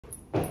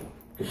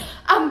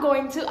I'm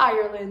going to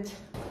Ireland.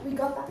 We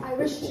got the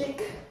Irish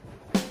jig.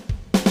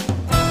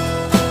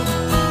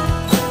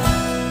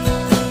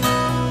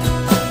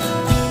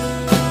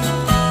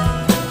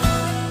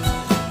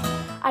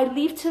 I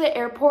leave to the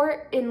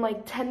airport in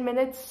like 10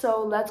 minutes,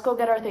 so let's go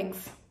get our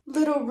things.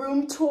 Little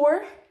room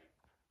tour.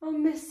 I'll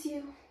miss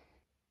you.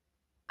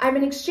 I'm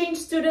an exchange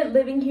student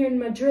living here in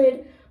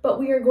Madrid, but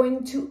we are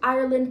going to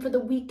Ireland for the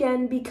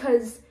weekend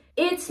because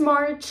it's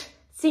March.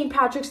 St.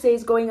 Patrick's Day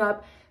is going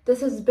up.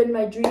 This has been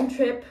my dream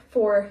trip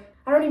for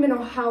I don't even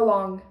know how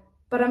long,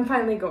 but I'm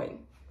finally going.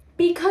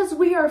 Because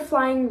we are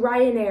flying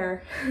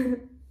Ryanair.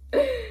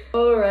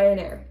 Oh,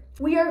 Ryanair.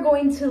 We are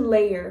going to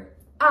layer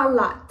a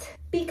lot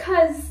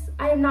because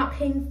I am not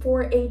paying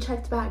for a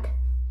checked bag.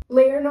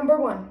 Layer number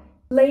 1.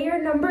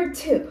 Layer number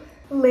 2.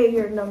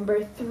 Layer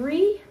number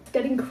 3. It's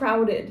getting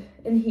crowded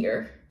in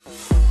here.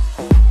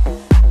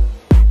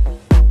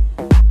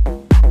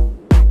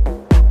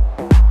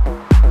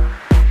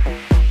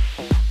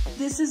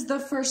 This is the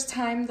first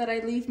time that I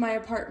leave my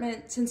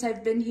apartment since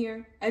I've been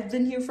here. I've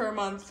been here for a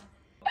month.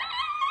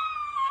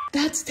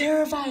 That's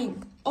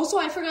terrifying. Also,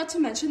 I forgot to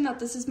mention that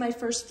this is my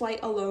first flight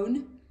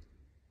alone.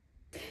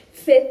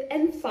 5th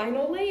and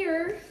final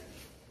layer.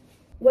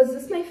 Was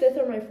this my 5th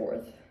or my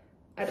 4th?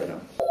 I don't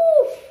know.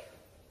 Oof,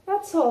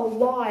 that's a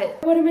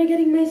lot. What am I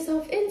getting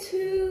myself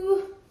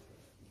into?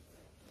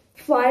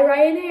 Fly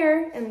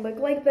Ryanair and look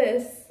like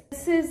this.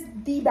 This is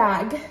the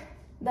bag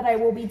that I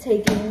will be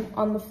taking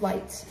on the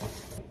flight.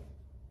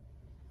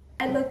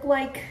 I look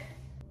like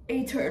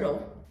a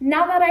turtle.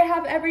 Now that I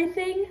have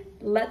everything,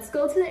 let's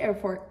go to the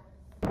airport.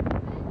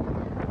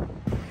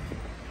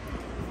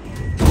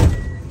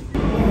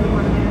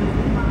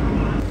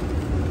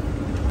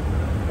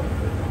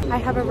 I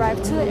have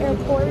arrived to the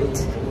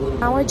airport.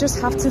 Now I just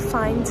have to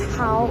find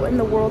how in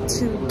the world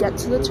to get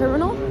to the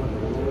terminal.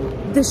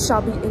 This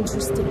shall be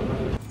interesting.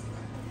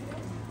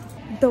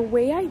 The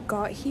way I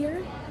got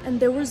here, and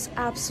there was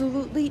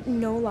absolutely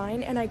no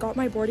line, and I got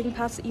my boarding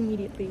pass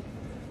immediately.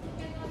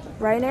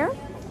 Ryanair,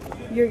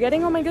 you're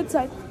getting on my good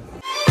side.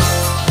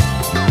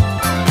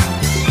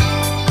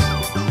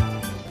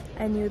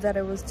 I knew that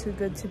it was too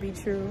good to be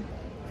true.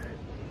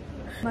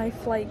 My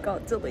flight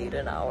got delayed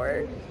an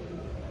hour.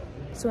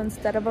 So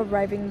instead of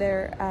arriving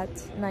there at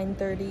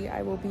 9:30,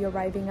 I will be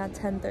arriving at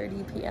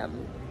 10:30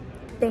 p.m.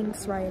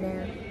 Thanks,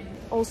 Ryanair.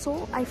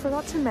 Also, I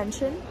forgot to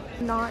mention,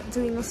 not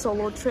doing a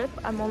solo trip.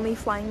 I'm only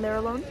flying there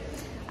alone.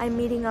 I'm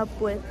meeting up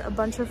with a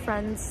bunch of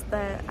friends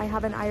that I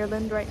have in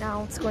Ireland right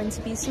now. It's going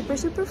to be super,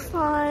 super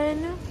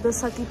fun. The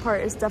sucky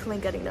part is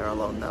definitely getting there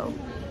alone though.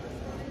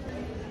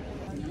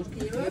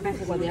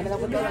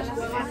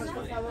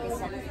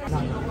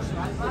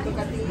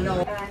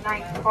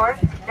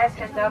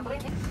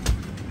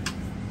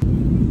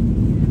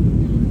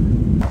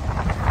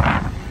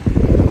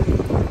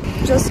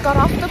 Just got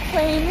off the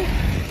plane.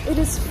 It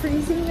is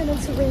freezing and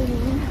it's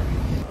raining.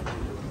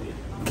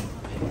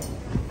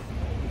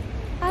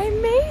 I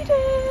made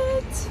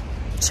it!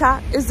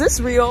 Chat, is this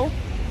real?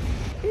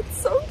 It's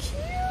so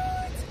cute!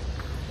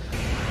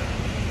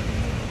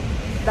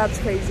 That's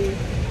crazy.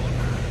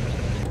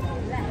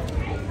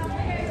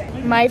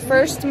 My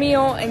first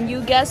meal, and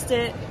you guessed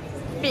it,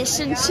 fish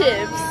and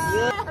chips.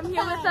 I'm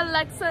here with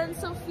Alexa and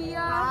Sophia.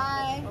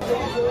 Hi.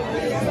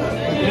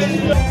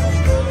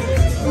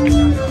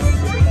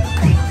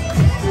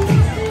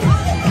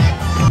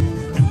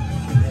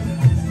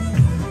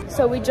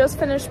 So we just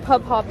finished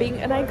pub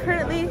hopping, and I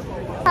currently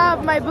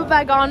have my boot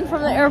bag on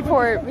from the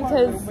airport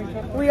because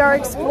we are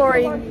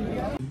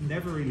exploring.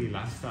 Never really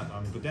lasts that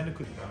long, but then it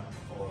could.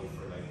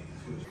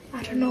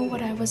 I don't know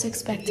what I was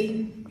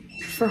expecting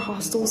for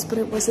hostels, but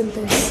it wasn't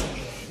this.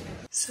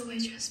 So I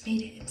just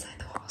made it inside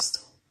the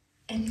hostel,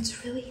 and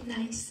it's really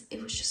nice.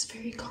 It was just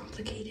very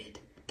complicated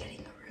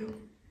getting a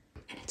room,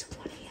 and it's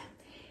 1 a.m.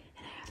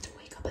 and I have to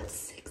wake up at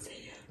 6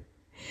 a.m.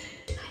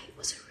 Tonight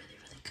was a really,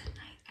 really good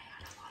night. I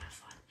had a lot of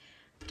fun,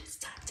 but it's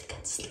time to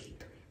get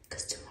sleep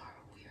because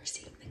tomorrow we are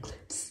seeing the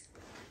eclipse.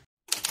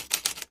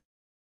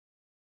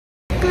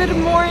 Good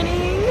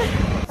morning.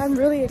 I'm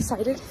really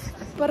excited,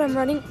 but I'm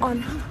running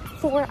on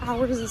 4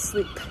 hours of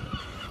sleep.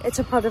 It's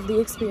a part of the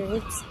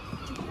experience.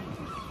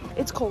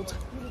 It's cold.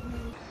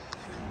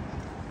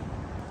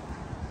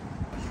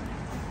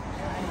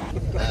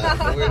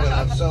 We're gonna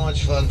have so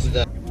much fun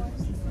today.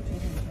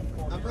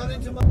 I'm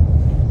running to my...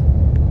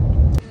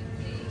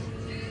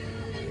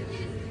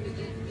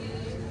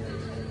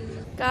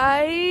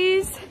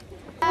 Guys,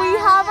 we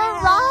have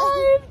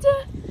arrived.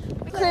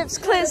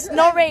 Clips,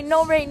 no rain,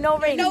 no rain, no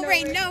rain. No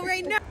rain, no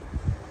rain, no.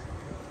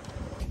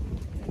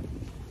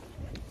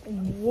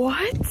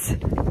 What?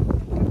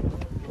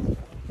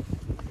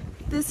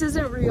 This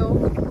isn't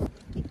real.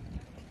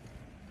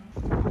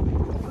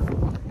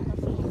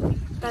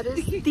 That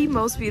is the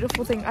most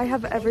beautiful thing I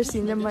have ever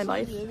seen in my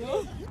life.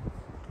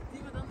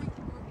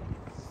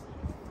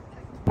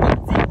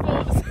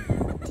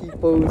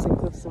 T-pose and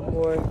clip some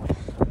more.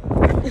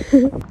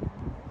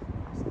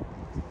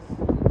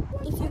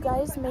 If you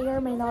guys may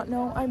or may not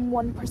know, I'm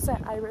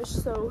 1% Irish,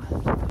 so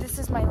this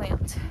is my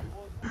land.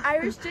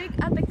 Irish jig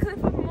at the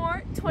Cliff of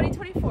Moher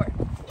 2024.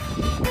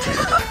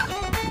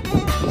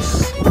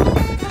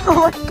 Oh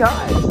my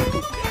gosh.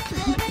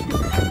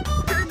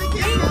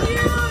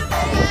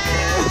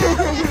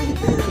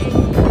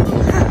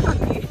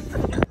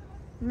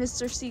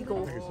 Mr.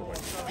 Seagull.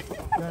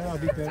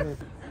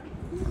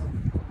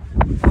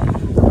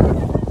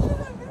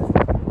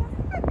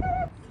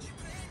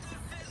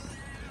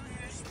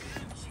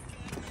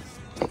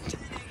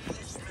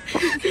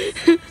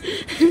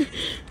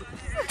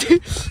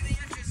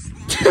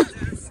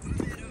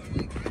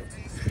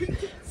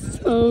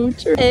 So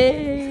true.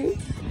 Hey.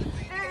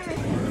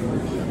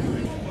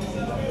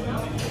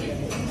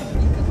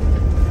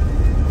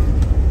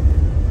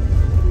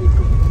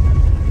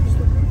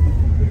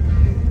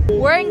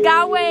 We're in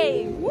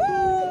Galway. Woo!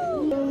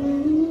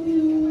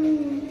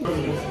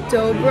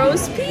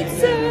 Dobro's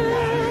Pizza.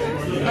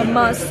 A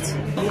must.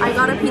 I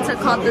got a pizza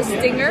called the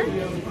Stinger,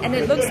 and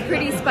it looks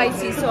pretty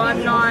spicy, so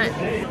I'm not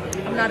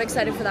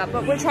excited for that.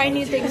 But we're trying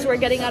new things. We're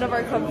getting out of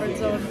our comfort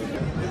zone.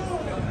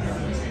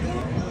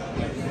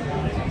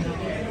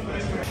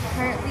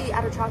 Currently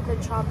at a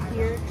chocolate shop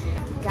here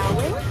in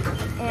Galway,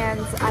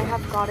 and I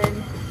have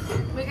gotten.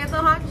 We get the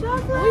hot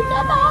chocolate. We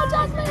got the hot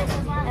chocolate,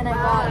 and I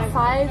got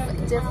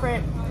 5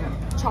 different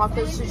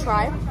chocolates to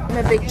try. I'm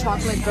a big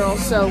chocolate girl,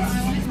 so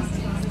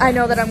I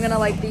know that I'm gonna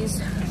like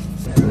these.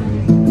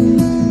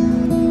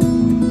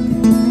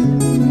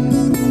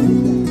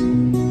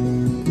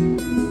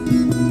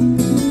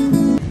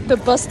 The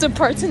bus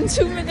departs in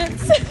 2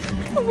 minutes.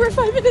 We're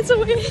 5 minutes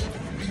away.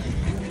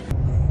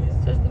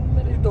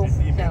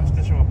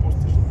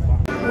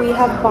 We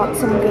have bought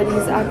some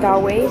goodies at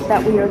Galway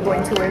that we are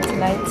going to wear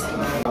tonight.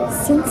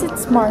 Since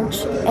it's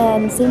March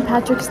and St.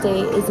 Patrick's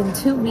Day is in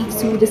 2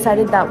 weeks, we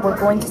decided that we're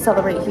going to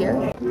celebrate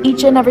here.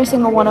 Each and every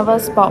single one of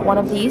us bought one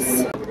of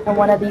these and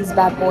one of these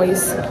bad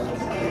boys.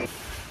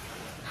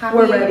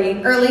 We're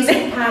ready. Early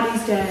St.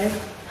 Patty's Day.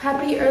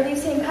 Happy early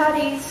St.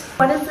 Patty's.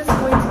 When is this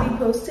going to be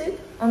posted?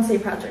 On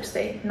St. Patrick's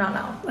Day, not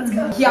now. Let's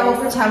go. Yeah, we'll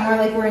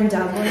pretend we're in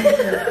Dublin. We'll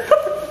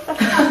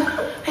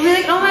be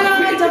like, oh my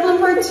god, Dublin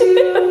part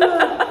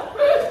 2.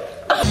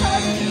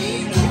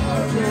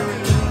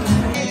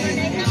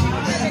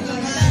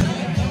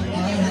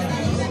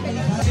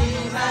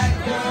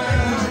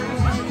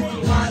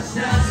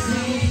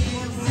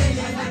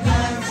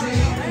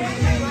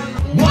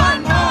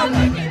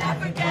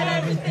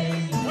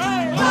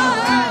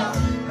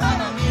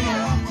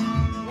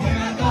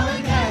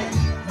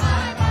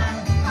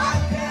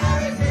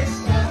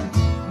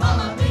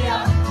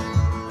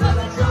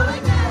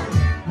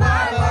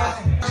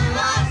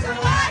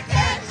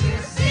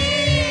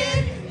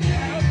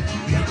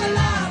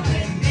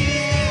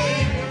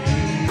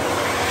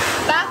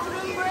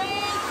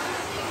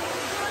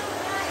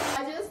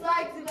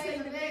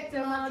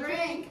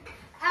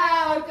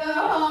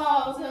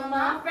 Alcohol till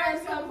my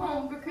friends come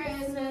home for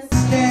Christmas.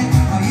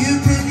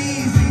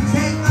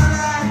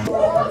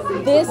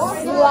 This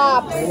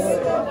slaps.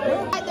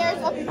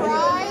 There's a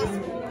fries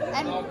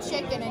and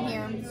chicken in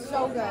here.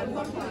 So good.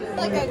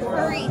 Like a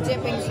curry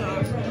dipping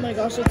sauce. Oh my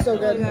gosh, it's so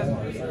good.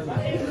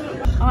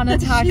 On a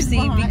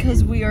taxi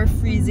because we are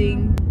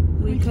freezing.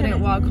 We couldn't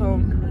walk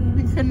home.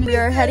 We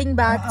are heading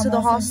back to the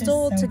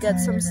hostel to get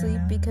some sleep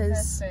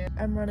because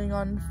I'm running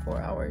on 4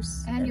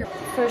 hours. And your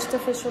first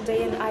official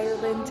day in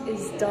Ireland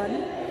is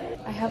done.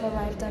 I have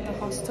arrived at the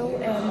hostel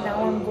and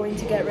now I'm going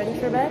to get ready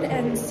for bed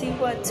and see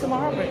what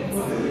tomorrow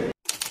brings.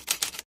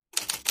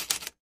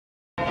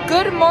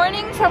 Good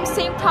morning from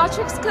St.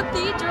 Patrick's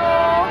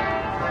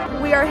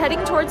Cathedral. We are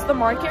heading towards the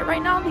market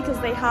right now because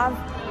they have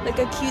like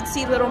a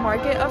cutesy little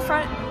market up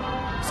front.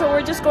 So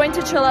we're just going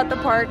to chill at the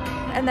park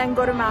and then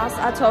go to mass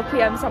at 12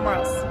 p.m. somewhere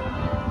else.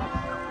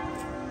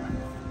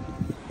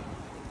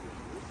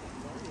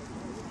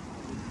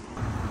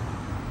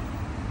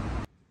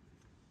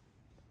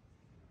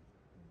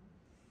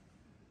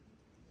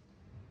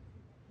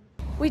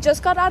 We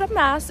just got out of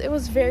mass. It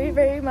was very,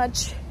 very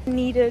much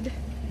needed.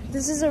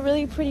 This is a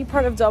really pretty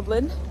part of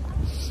Dublin.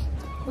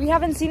 We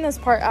haven't seen this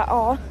part at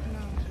all.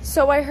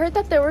 So I heard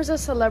that there was a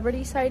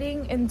celebrity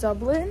sighting in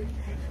Dublin.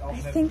 I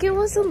think it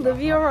was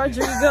Olivia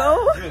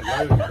Rodrigo.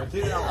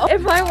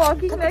 Am I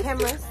walking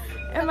next?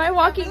 Am I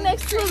walking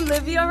next to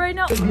Olivia right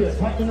now?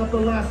 Packing up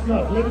the last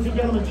nut. Ladies and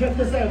gentlemen, check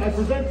this out. I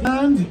present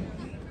and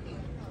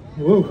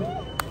whoa,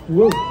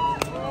 whoa,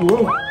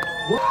 whoa.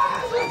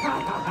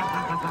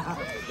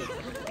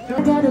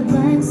 I got a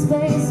blank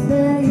space,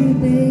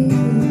 baby,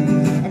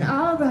 and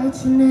I'll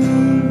write your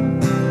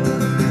name.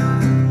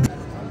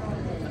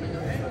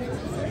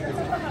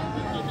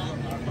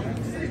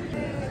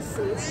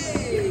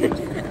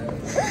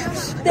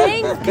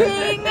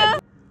 Thanking.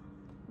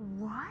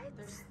 What?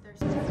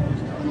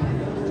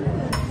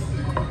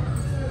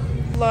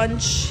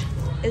 Lunch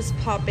is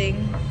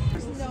popping.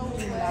 No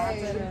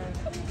way.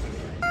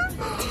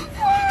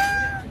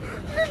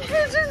 The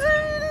kids are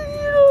eating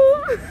you.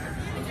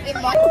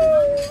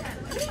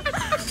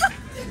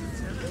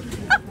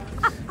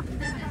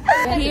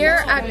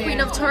 Here at Queen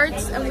of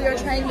Tarts, and we are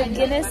trying the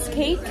Guinness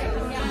cake.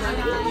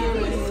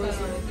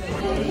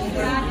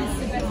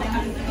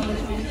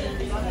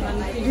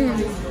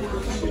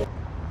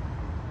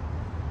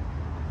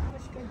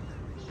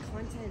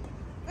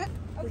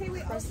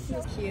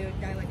 Cute.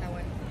 I like that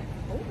one.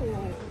 Oh.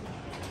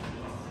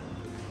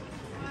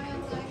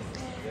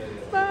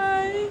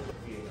 Bye.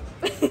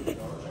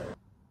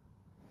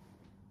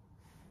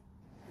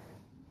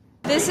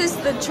 This is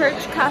the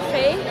church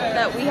cafe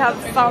that we have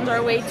found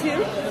our way to,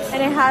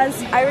 and it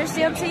has Irish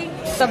dancing.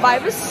 The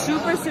vibe is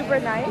super, super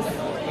nice.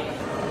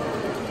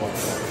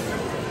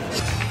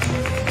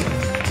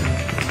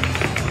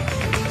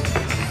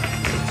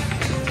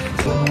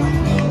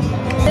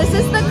 This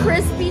is the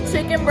crispy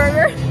chicken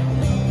burger.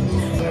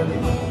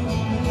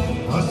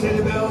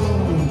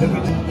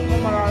 Oh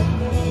my god.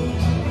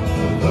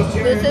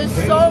 This is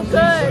so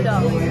good.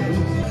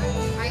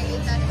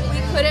 We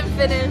couldn't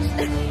finish.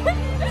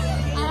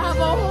 I have a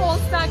whole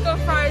stack of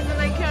fries and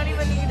I can't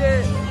even eat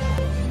it.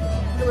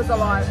 It was a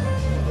lot.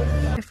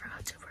 I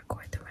forgot to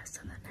record the rest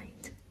of the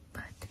night,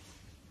 but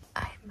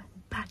I'm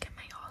back at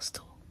my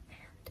hostel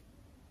and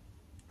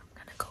I'm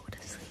gonna go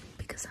to sleep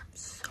because I'm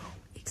so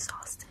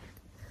exhausted.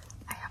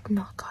 I have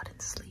not gotten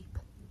sleep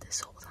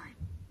this whole time.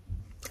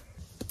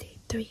 Day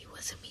 3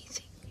 was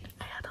amazing.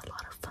 I had a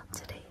lot of fun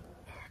today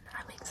and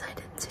I'm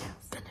excited to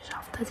finish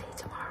off the day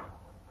tomorrow.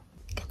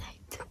 Good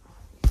night.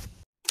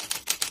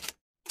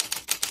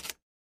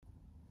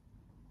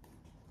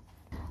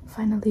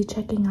 Finally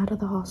checking out of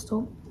the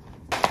hostel.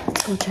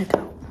 Let's go check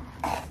out.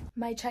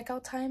 My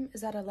checkout time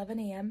is at 11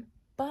 a.m.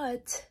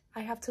 but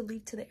I have to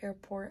leave to the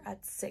airport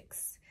at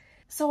 6.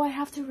 So I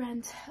have to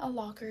rent a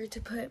locker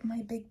to put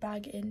my big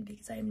bag in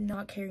because I'm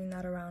not carrying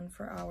that around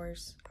for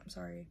hours. I'm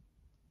sorry.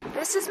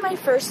 This is my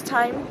first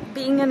time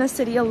being in a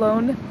city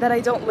alone that I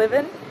don't live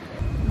in.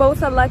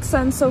 Both Alexa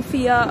and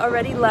Sophia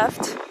already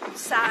left.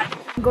 Sad.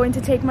 I'm going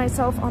to take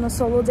myself on a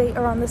solo date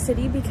around the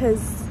city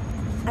because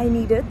I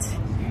need it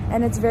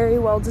and it's very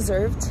well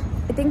deserved.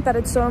 I think that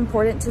it's so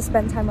important to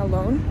spend time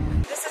alone.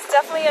 This is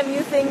definitely a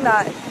new thing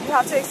that you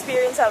have to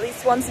experience at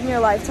least once in your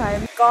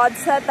lifetime. God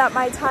said that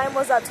my time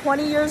was at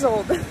 20 years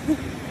old.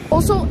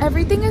 Also,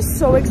 everything is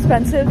so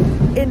expensive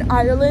in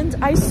Ireland,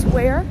 I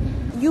swear.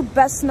 You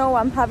best know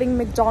I'm having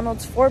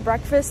McDonald's for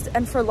breakfast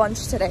and for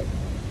lunch today.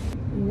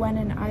 When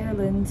in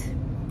Ireland,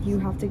 you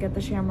have to get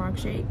the Shamrock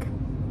Shake.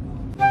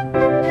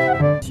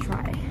 Let's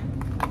try.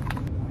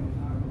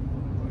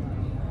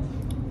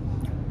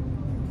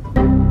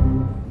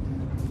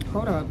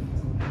 Hold up.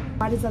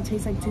 Why does that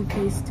taste like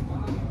toothpaste?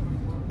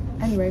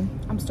 Anyway,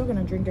 I'm still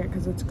gonna drink it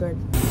because it's good.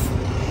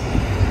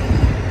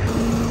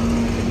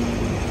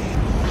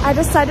 I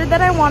decided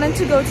that I wanted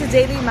to go to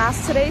daily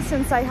mass today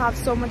since I have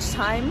so much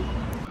time.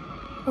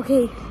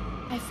 Okay,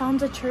 I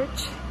found a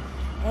church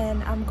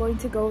and I'm going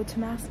to go to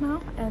mass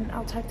now and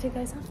I'll talk to you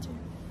guys after.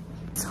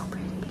 It's so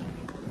pretty.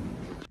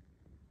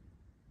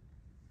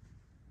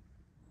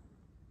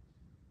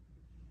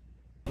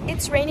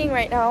 It's raining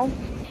right now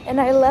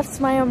and I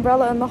left my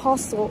umbrella in the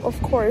hostel, of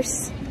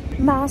course.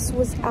 Mass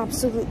was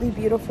absolutely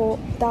beautiful.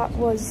 That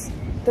was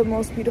the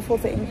most beautiful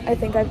thing I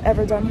think I've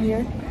ever done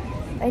here.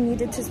 I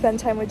needed to spend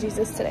time with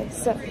Jesus today,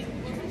 so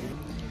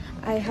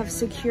I have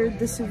secured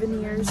the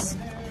souvenirs.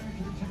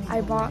 I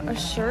bought a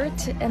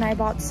shirt and I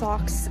bought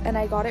socks and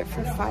I got it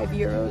for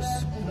 €5.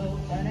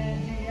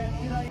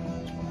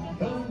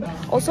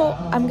 Also,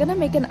 I'm gonna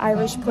make an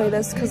Irish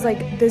playlist because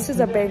like this is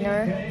a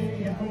banger.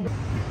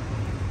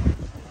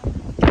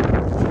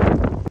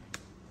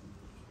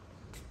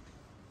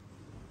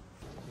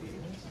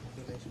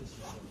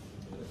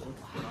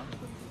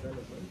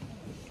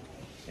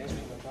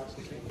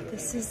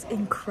 This is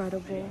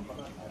incredible.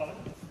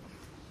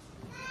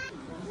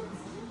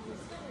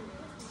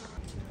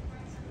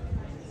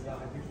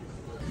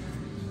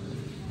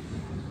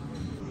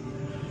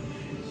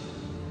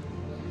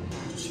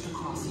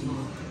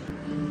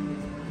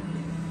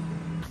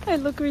 I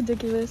look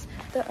ridiculous.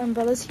 The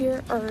umbrellas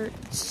here are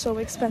so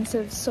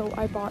expensive, so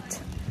I bought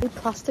a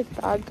plastic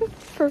bag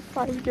for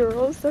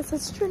 €5 that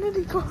says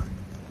Trinity College.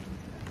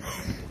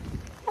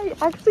 I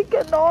actually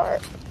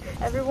cannot.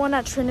 Everyone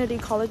at Trinity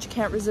College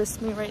can't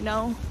resist me right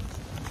now.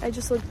 I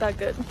just look that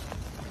good.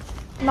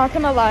 Not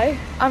gonna lie,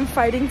 I'm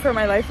fighting for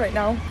my life right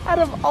now. Out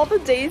of all the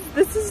days,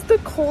 this is the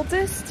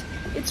coldest.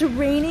 It's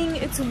raining,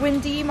 it's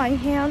windy, my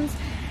hands.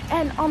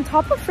 And on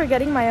top of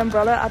forgetting my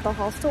umbrella at the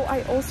hostel,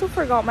 I also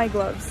forgot my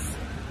gloves.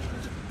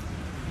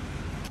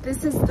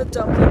 This is the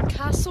Dublin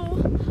Castle.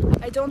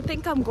 I don't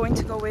think I'm going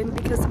to go in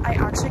because I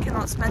actually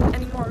cannot spend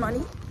any more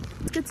money.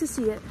 It's good to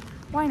see it.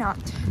 Why not?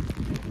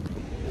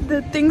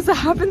 The things that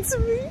happened to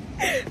me.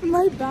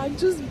 My bag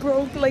just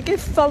broke. Like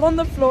it fell on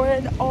the floor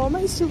and all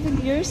my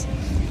souvenirs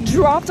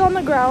dropped on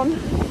the ground.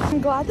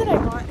 I'm glad that I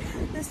got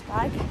this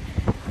bag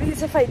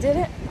because if I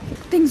didn't,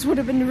 things would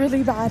have been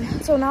really bad.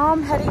 So now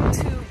I'm heading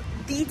to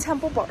the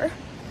Temple Bar.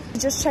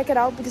 Just check it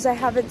out because I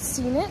haven't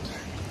seen it.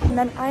 And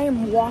then I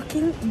am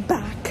walking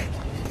back.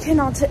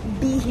 Cannot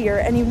be here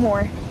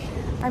anymore.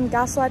 I'm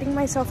gaslighting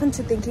myself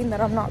into thinking that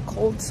I'm not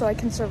cold so I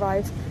can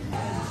survive.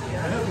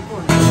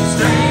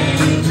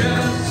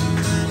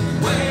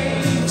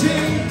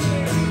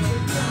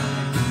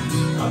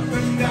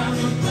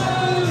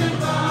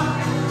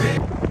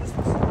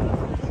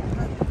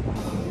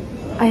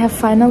 I have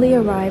finally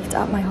arrived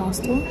at my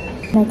hostel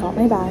I got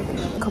my bag.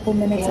 A couple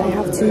minutes I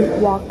have to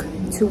walk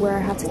to where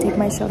I have to take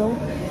my shuttle.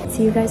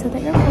 See you guys at the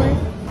airport.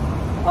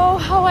 Oh,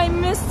 how I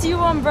missed you,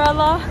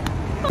 Umbrella.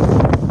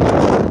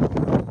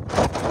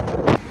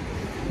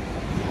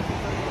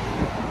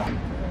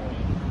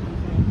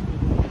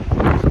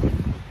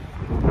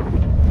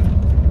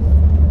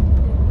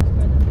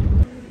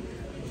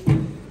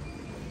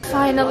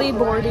 Finally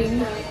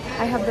boarding.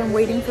 I have been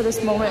waiting for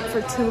this moment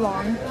for too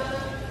long.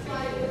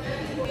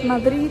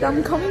 Madrid,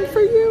 I'm coming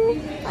for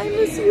you. I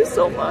miss you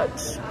so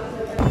much.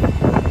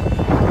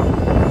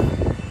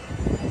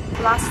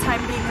 Last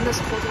time being in this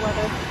cold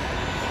weather.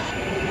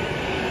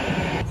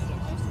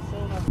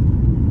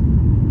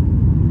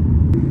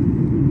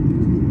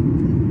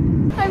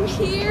 I'm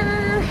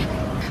here.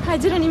 I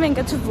didn't even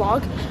get to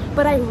vlog,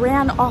 but I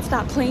ran off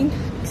that plane,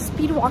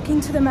 speed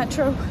walking to the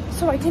metro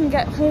so I can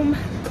get home.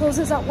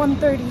 Closes at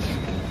 1:30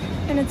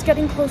 and it's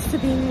getting close to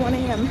being 1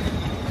 a.m.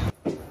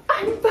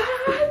 I'm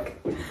back.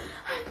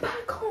 I'm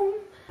back home.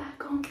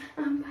 Back home.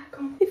 I'm back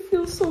home. It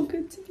feels so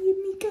good to be in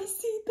mi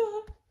casita.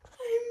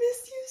 I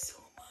miss you so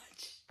much.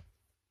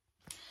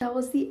 That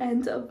was the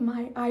end of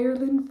my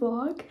Ireland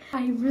vlog.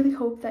 I really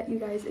hope that you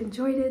guys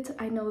enjoyed it.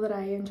 I know that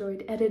I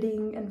enjoyed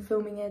editing and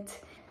filming it.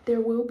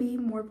 There will be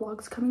more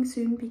vlogs coming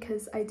soon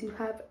because I do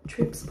have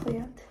trips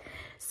planned.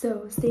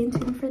 So stay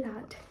tuned for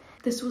that.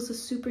 This was a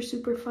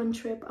super fun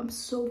trip. I'm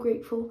so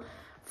grateful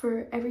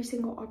for every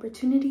single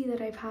opportunity that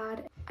I've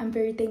had. I'm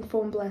very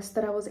thankful and blessed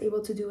that I was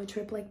able to do a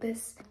trip like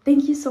this.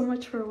 Thank you so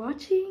much for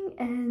watching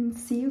and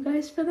see you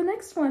guys for the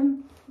next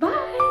one.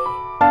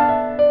 Bye!